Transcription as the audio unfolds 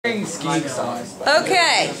bringing skiing socks.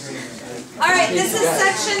 Okay. All right, this is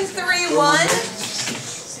section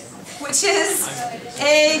 3.1, which is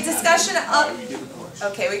a discussion of...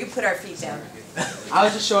 Okay, we can put our feet down. I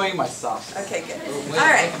was just showing my socks. Okay, good. All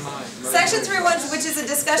right. Section 3.1, which is a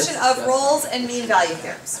discussion of roles and mean value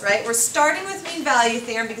theorems, right? We're starting with mean value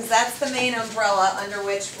theorem because that's the main umbrella under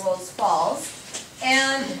which roles falls.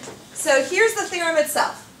 And so here's the theorem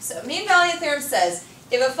itself. So mean value theorem says,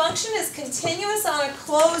 if a function is continuous on a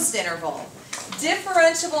closed interval,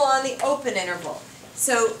 differentiable on the open interval.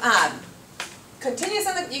 So continuous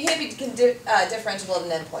on the, you can't be differentiable at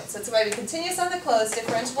an endpoint. So it's going to be continuous on the closed,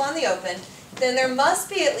 differentiable on the open. Then there must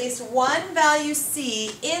be at least one value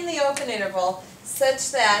c in the open interval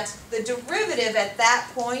such that the derivative at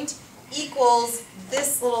that point equals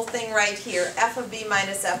this little thing right here, f of b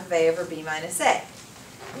minus f of a over b minus a.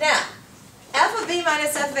 Now, f of b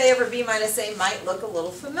minus f of a over b minus a might look a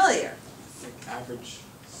little familiar. It's like average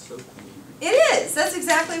slope. It is. That's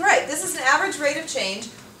exactly right. This is an average rate of change,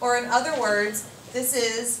 or in other words, this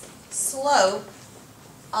is slope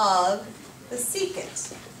of the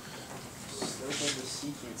secant.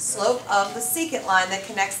 Slope of the secant line that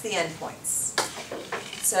connects the endpoints.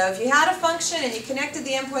 So if you had a function and you connected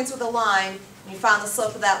the endpoints with a line, and you found the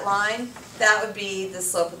slope of that line, that would be the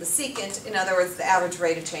slope of the secant, in other words, the average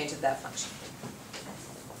rate of change of that function.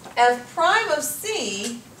 F prime of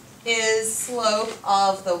c is slope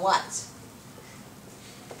of the what?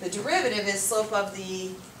 The derivative is slope of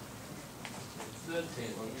the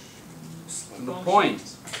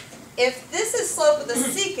point. If this is slope of the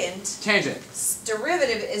secant, Tangent.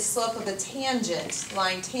 derivative is slope of the tangent,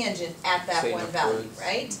 line tangent, at that one value,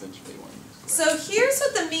 right? So here's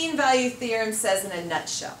what the mean value theorem says in a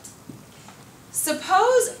nutshell.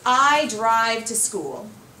 Suppose I drive to school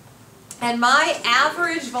and my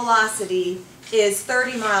average velocity is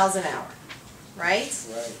 30 miles an hour, right?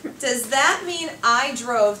 Does that mean I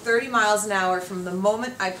drove 30 miles an hour from the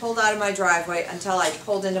moment I pulled out of my driveway until I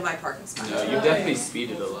pulled into my parking spot? No, you definitely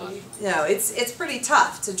speeded a lot. No, it's pretty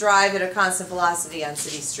tough to drive at a constant velocity on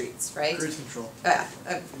city streets, right? Cruise control.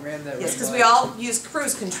 Yes, because we all use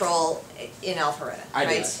cruise control in Alpharetta,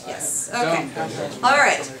 right? Yes. Okay. All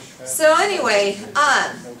right. So anyway,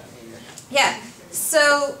 yeah.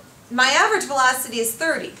 So my average velocity is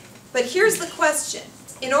 30, but here's the question.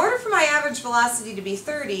 In order for my average velocity to be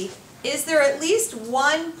 30, is there at least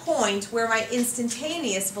one point where my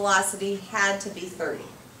instantaneous velocity had to be 30?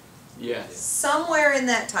 Yes. Somewhere in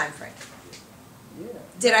that time frame.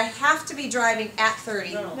 Did I have to be driving at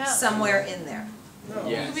 30 somewhere in there?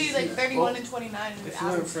 Yes. It could be like 31 and 29.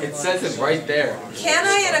 It says it right there. Can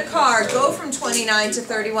I in a car go from 29 to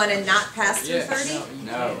 31 and not pass through 30?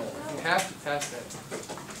 No. You have to pass that.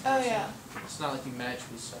 Oh yeah. It's not like you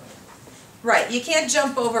magically start. Right, you can't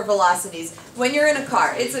jump over velocities when you're in a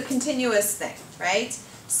car. It's a continuous thing, right?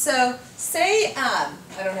 So say, I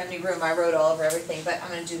don't have any room, I wrote all over everything, but I'm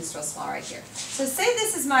going to do this real small right here. So say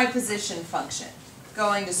this is my position function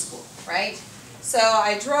going to school, right? So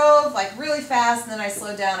I drove like really fast, and then I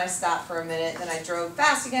slowed down, I stopped for a minute, then I drove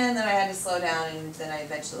fast again, then I had to slow down, and then I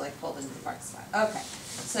eventually like pulled into the parking spot. Okay,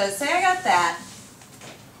 so say I got that.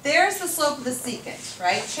 There's the slope of the secant,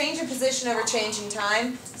 right? Change in position over change in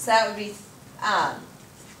time, so that would be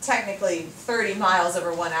technically 30 miles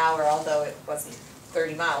over 1 hour, although it wasn't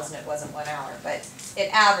 30 miles and it wasn't 1 hour, but it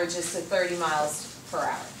averages to 30 miles per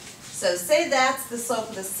hour. So say that's the slope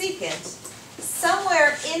of the secant.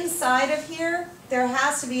 Somewhere inside of here, there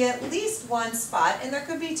has to be at least one spot, and there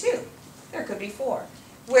could be two, there could be four,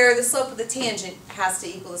 where the slope of the tangent has to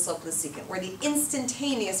equal the slope of the secant, where the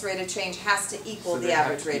instantaneous rate of change has to equal the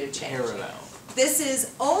average rate of change. Parallel. This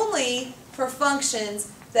is only for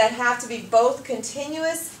functions that have to be both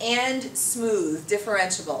continuous and smooth,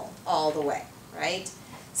 differentiable all the way, right?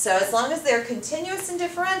 So as long as they're continuous and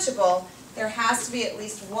differentiable, there has to be at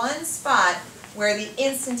least one spot where the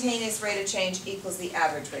instantaneous rate of change equals the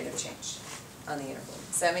average rate of change on the interval.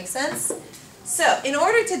 Does that make sense? So in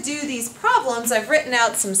order to do these problems, I've written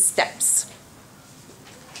out some steps.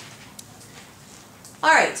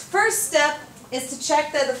 All right, first step is to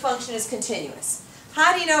check that the function is continuous.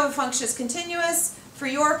 How do you know if a function is continuous? For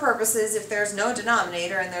your purposes, if there's no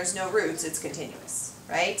denominator and there's no roots, it's continuous,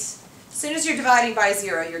 right? As soon as you're dividing by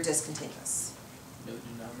 0, you're discontinuous. No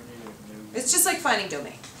denominator, no. It's just like finding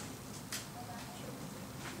domain.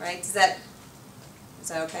 Right? Is that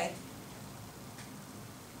okay?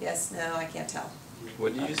 Yes, no, I can't tell.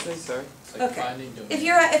 What did you say, sorry? Like Okay. finding domain.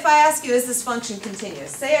 If I ask you, is this function continuous?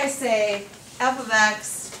 Say I say f of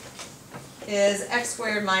x is x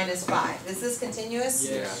squared minus 5. Is this continuous?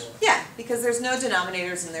 Yes. Yeah, because there's no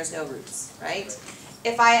denominators and there's no roots, right?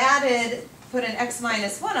 If I added put an x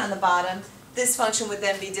minus 1 on the bottom, this function would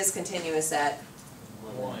then be discontinuous at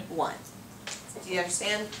 1. Do you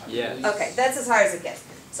understand? Yeah. Okay, that's as hard as it gets.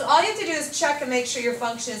 So all you have to do is check and make sure your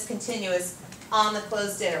function is continuous on the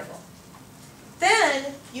closed interval.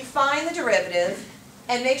 Then you find the derivative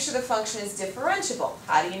and make sure the function is differentiable.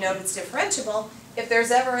 How do you know if it's differentiable? If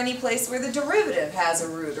there's ever any place where the derivative has a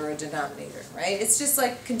root or a denominator, right? It's just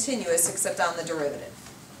like continuous except on the derivative.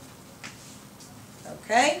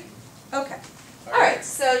 Okay? Okay. All right,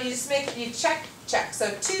 so you check. So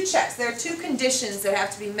 2 checks. There are 2 conditions that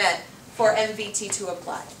have to be met for MVT to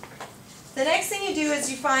apply. The next thing you do is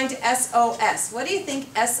you find SOS. What do you think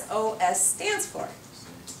SOS stands for?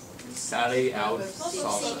 Sallie out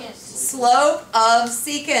salsa. Slope of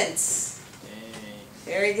secant.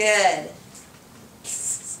 Very good.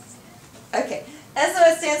 Okay,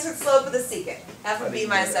 SOS stands for slope of the secant. F of B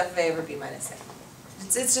minus F of A over B minus A.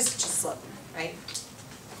 It's just slope, right?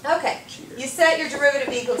 Okay, you set your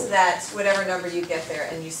derivative equal to that, whatever number you get there,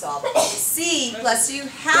 and you solve it. C plus U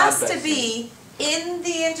has to be in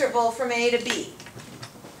the interval from A to B.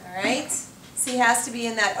 Alright? C has to be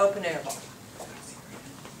in that open interval.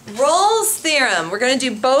 Rolle's theorem. We're going to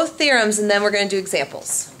do both theorems and then we're going to do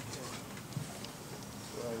examples.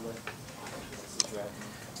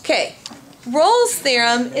 Okay, Rolle's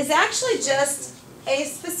theorem is actually just a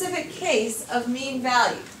specific case of mean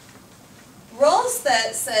value. Rolle's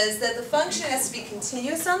says that the function has to be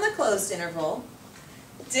continuous on the closed interval,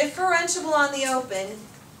 differentiable on the open,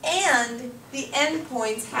 and the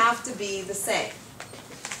endpoints have to be the same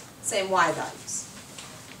y values.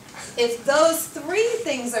 If those 3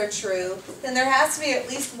 things are true, then there has to be at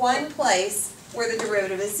least one place where the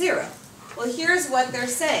derivative is 0. Well, here's what they're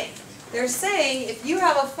saying. They're saying if you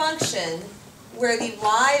have a function where the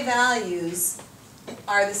y values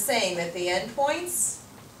are the same at the endpoints,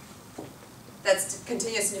 that's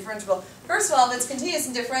continuous and differentiable. First of all, if it's continuous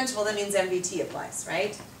and differentiable, that means MVT applies,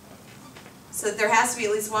 right? So there has to be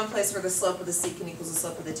at least one place where the slope of the secant equals the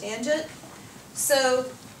slope of the tangent. So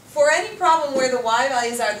for any problem where the y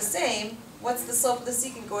values are the same, what's the slope of the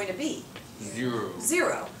secant going to be? 0.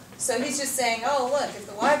 0. So he's just saying, oh look, if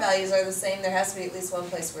the y values are the same, there has to be at least one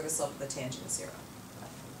place where the slope of the tangent is 0.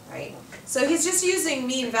 Right? So he's just using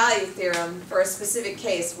mean value theorem for a specific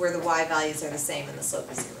case where the y values are the same and the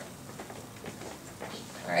slope is 0.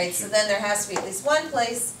 Alright, so then there has to be at least one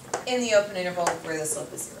place in the open interval where the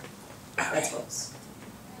slope is 0. That's Rolle's.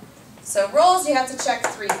 So Rolle's, you have to check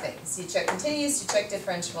 3 things. You check continuous, you check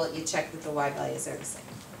differentiable, you check that the y values are the same.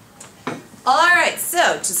 Alright,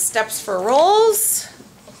 so just steps for Rolle's.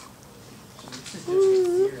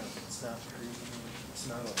 It's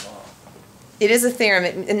not a law. It is a theorem,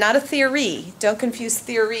 and not a theory. Don't confuse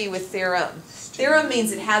theory with theorem. Theorem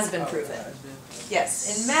means it has been proven.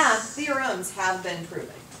 Yes, in math, theorems have been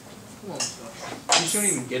proven. He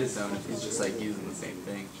shouldn't even get his own if he's just like using the same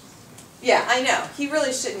thing. Yeah, I know. He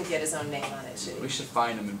really shouldn't get his own name on it, should he? We should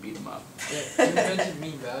find him and beat him up. Yeah, you invented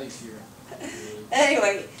mean value theorem.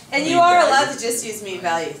 Anyway, and you Mean are value. allowed to just use mean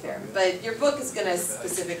value theorem, but your book is going to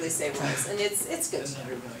specifically say Rolle's, and it's good.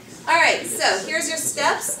 Alright, so here's your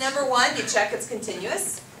steps. Number 1, you check it's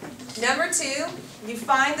continuous. Number 2, you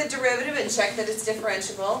find the derivative and check that it's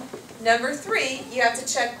differentiable. Number 3, you have to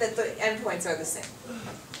check that the endpoints are the same.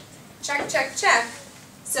 Check, check, check.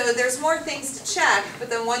 So there's more things to check, but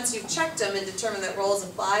then once you've checked them and determined that Rolle's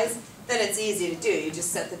applies, then it's easy to do. You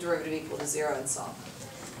just set the derivative equal to 0 and solve.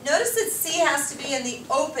 Notice that C has to be in the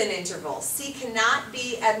open interval. C cannot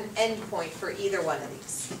be at an endpoint for either one of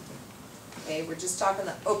these. Okay, we're just talking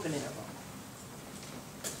the open interval.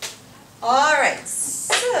 Alright,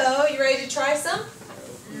 so you ready to try some?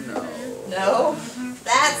 No. No?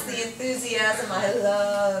 That's the enthusiasm I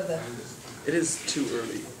love. It is too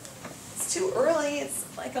early. It's too early, it's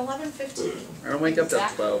like 11:15. I don't wake up till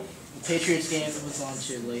 12. The Patriots game was on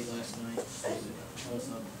too late last night. I was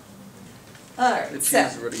up. The Alright, cheese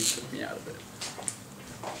so really took me out of it.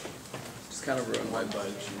 Just kind of ruined my bite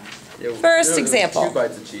of cheese. Yeah, First no, it was example. 2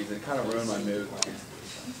 bites of cheese. It kind of ruined my mood.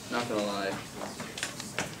 Not gonna lie.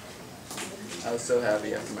 I was so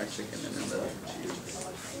happy after my chicken and then the cheese.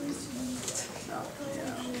 No,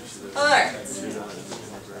 yeah. alright.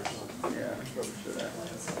 Yeah, probably should have.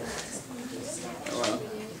 Oh well.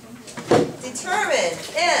 Determine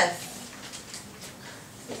if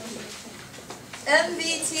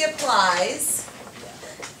MVT applies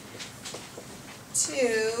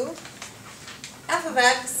to f of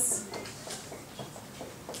x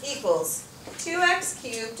equals 2x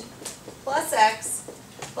cubed plus x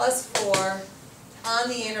plus 4 on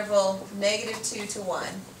the interval -2 to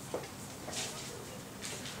 1.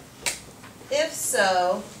 If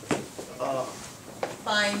so,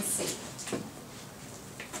 find C.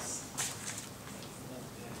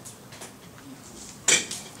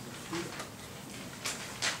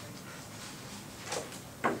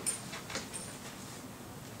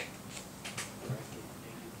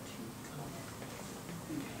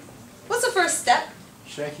 first step.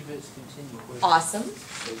 Check if it's continuous. Awesome.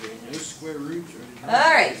 No square roots or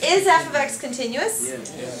Alright, is f of x continuous?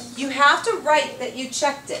 Yes. You have to write that you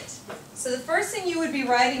checked it. So the first thing you would be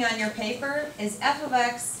writing on your paper is f of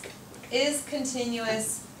x is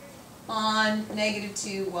continuous on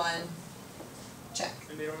 -2, 1, check.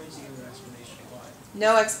 And they don't need to give an explanation why.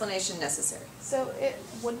 No explanation necessary. So it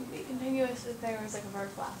wouldn't be continuous if there was like a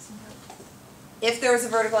vertical asymptote. If there was a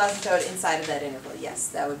vertical asymptote inside of that interval, yes,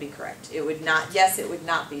 that would be correct. It would not, yes, it would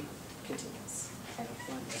not be continuous.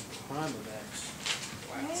 Prime of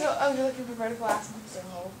x. So, oh, you're looking for vertical asymptotes or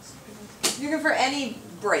holes? You're looking for any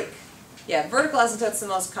break. Yeah, vertical asymptote's the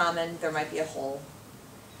most common. There might be a hole.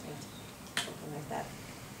 Right? Something like that.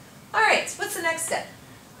 Alright, what's the next step?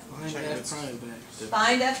 Find f prime of x.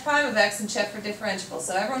 Find f prime of x and check for differentiable.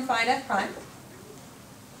 So everyone find f prime.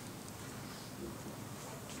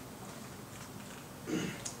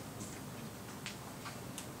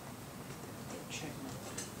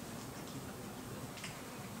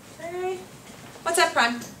 Okay. What's f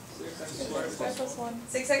prime? 6x plus 1.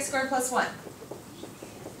 6x squared plus 1.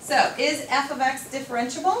 So, is f of x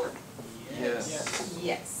differentiable? Yes.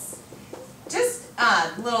 Yes. Just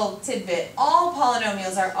a little tidbit. All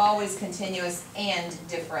polynomials are always continuous and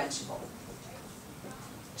differentiable.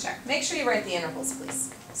 Check. Make sure you write the intervals,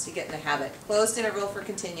 please, so you get in the habit. Closed interval for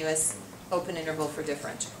continuous, open interval for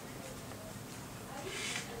differentiable.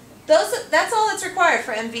 That's all that's required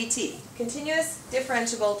for MVT. Continuous,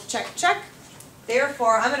 differentiable, check, check.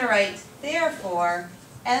 Therefore, I'm going to write, therefore,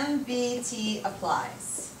 MVT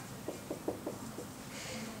applies.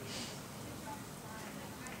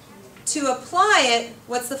 To apply it,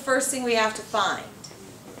 what's the first thing we have to find?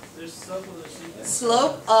 There's slope of the secant.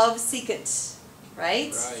 Slope of secant,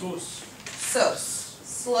 right? Sus. So,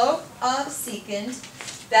 slope of secant,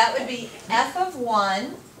 that would be f of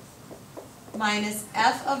 1 minus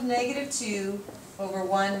f of -2 over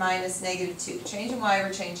 1 minus -2. Change in y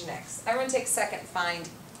over change in x. Everyone take a second, find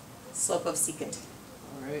slope of secant.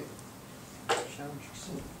 Alright. Challenge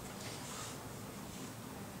yourself.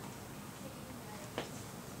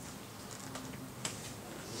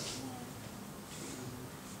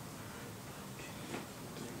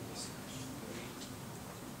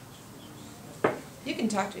 You can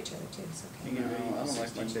talk to each other too, it's okay. No, I don't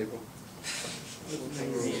like my table.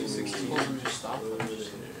 Negative 16. Just stop over there.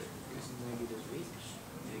 Negative h.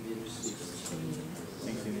 Negative 16.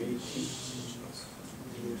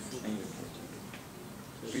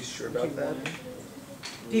 Be sure about that.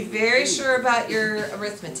 Be very sure about your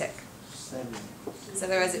arithmetic, 7. because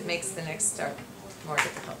otherwise it makes the next step more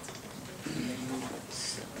difficult.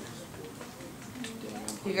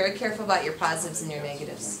 Be very careful about your positives and your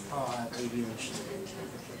negatives. Oh, maybe I should.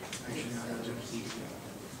 Actually, no, that was easy.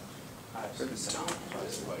 Absolutely.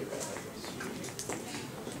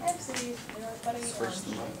 First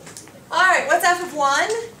one. Alright, what's f of 1?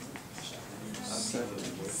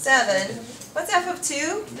 7. 7. What's f of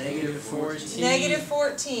 2? Negative 14. Negative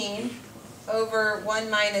 14 over 1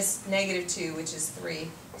 minus -2, which is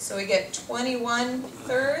 3. So we get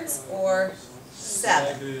 21/3 or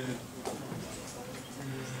 7.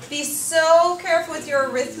 Be so careful with your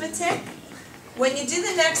arithmetic. When you do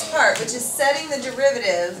the next part, which is setting the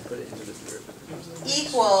derivative Put it into the derivative.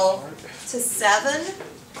 equal to 7,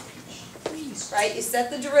 right? You set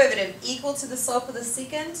the derivative equal to the slope of the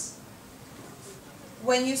secant.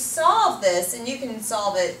 When you solve this, and you can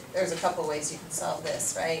solve it, there's a couple ways you can solve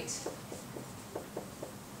this, right?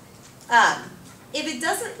 If it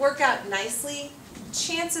doesn't work out nicely,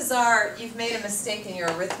 chances are you've made a mistake in your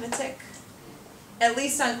arithmetic, at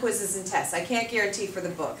least on quizzes and tests. I can't guarantee for the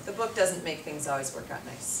book. The book doesn't make things always work out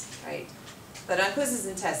nice, right? But on quizzes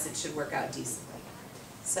and tests, it should work out decently.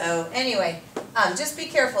 So anyway, just be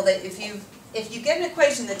careful that if you get an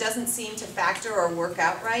equation that doesn't seem to factor or work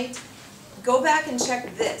out right, go back and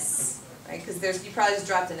check this, right? Because you probably just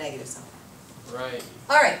dropped a negative somewhere. Right.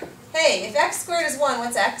 All right. Hey, if x squared is 1,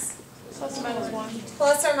 what's x? Plus or minus 1.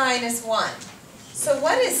 Plus or minus 1. So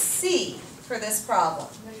what is c for this problem?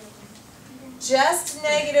 Just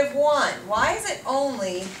 -1. Why is it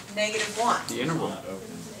only -1? The interval.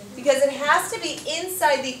 Because it has to be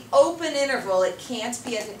inside the open interval. It can't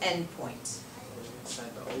be at an endpoint.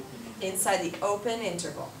 Inside the open. Inside the open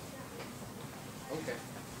interval. Okay.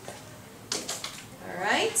 All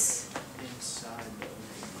right? Inside the open.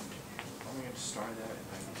 I'm going to star that and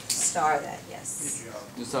I get Star that, yes. Good job.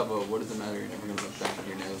 Just have a, what does it matter? You're never going to look back at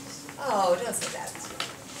your notes. Oh, don't say that.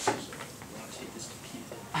 I want to take this to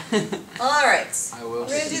pieces. All right. I will.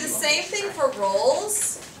 We're going to do the same thing for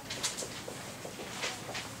rolls.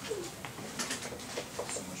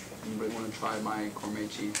 Anybody want to try my gourmet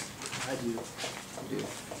cheese? I do. I do.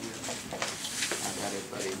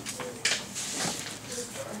 buddy.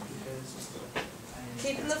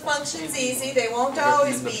 Keeping the functions easy. They won't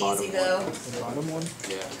always be easy though. The bottom one?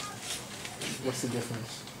 Yeah. What's the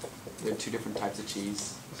difference? There are two different types of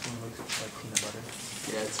cheese. This one looks like peanut butter.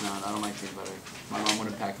 Yeah, it's not. I don't like peanut butter. My mom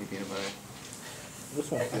wouldn't pack me peanut butter. This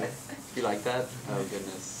one's good. You like that? Oh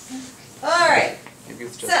goodness. Alright. Maybe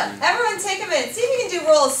it's So, just me. everyone take a minute. See if you can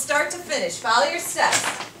do rolls start to finish. Follow your steps.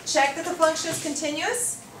 Check that the function is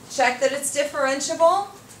continuous. Check that it's differentiable.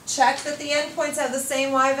 Check that the endpoints have the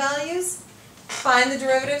same y values. Find the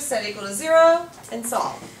derivative, set equal to 0, and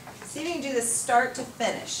solve. See if you can do this start to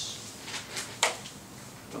finish.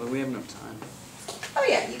 Well, we have enough time. Oh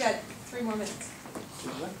yeah, you got 3 more minutes.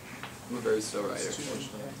 I'm a very slow writer.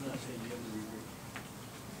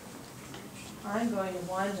 I'm going to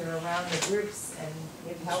wander around the groups and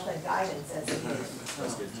give help and guidance as needed.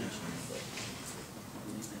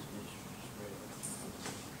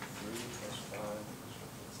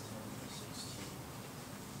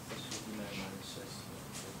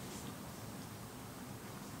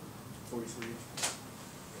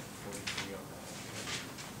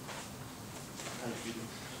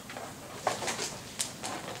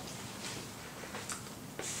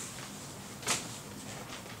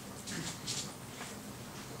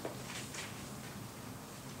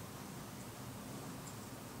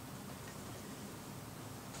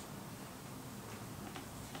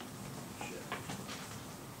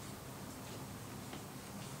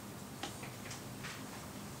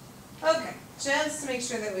 Okay, just to make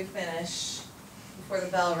sure that we finish before the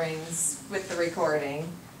bell rings with the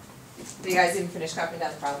recording. Do you guys even finish copying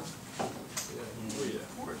down the problem?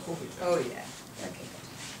 Oh yeah. Okay,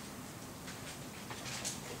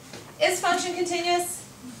 good. Is function continuous?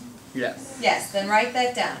 Yes. Yes, then write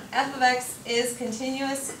that down. F of x is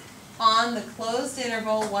continuous on the closed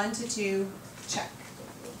interval 1 to 2, check.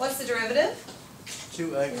 What's the derivative?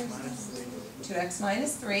 2x minus 3. 2x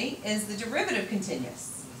minus 3. Is the derivative continuous?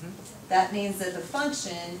 That means that the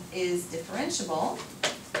function is differentiable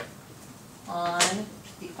on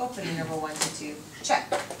the open interval 1 to 2,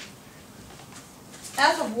 check.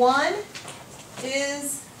 F of 1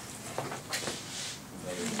 is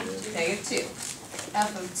 -2.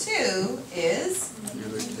 F of 2 is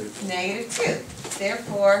 -2.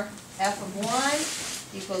 Therefore, F of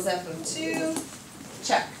 1 equals F of 2,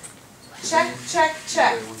 check. Check, check,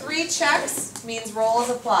 check. 3 checks means rolls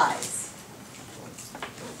applies.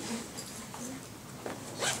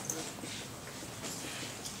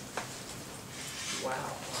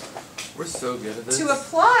 We're so good at this. To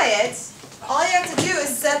apply it, all you have to do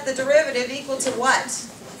is set the derivative equal to what?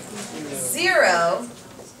 0.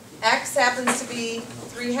 X happens to be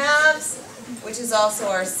 3/2, which is also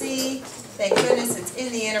our C. Thank goodness it's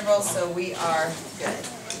in the interval, so we are good.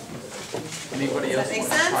 Anybody Does else that make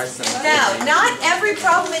want to try sense? some? Now, not every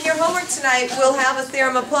problem in your homework tonight will have a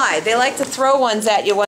theorem applied. They like to throw ones at you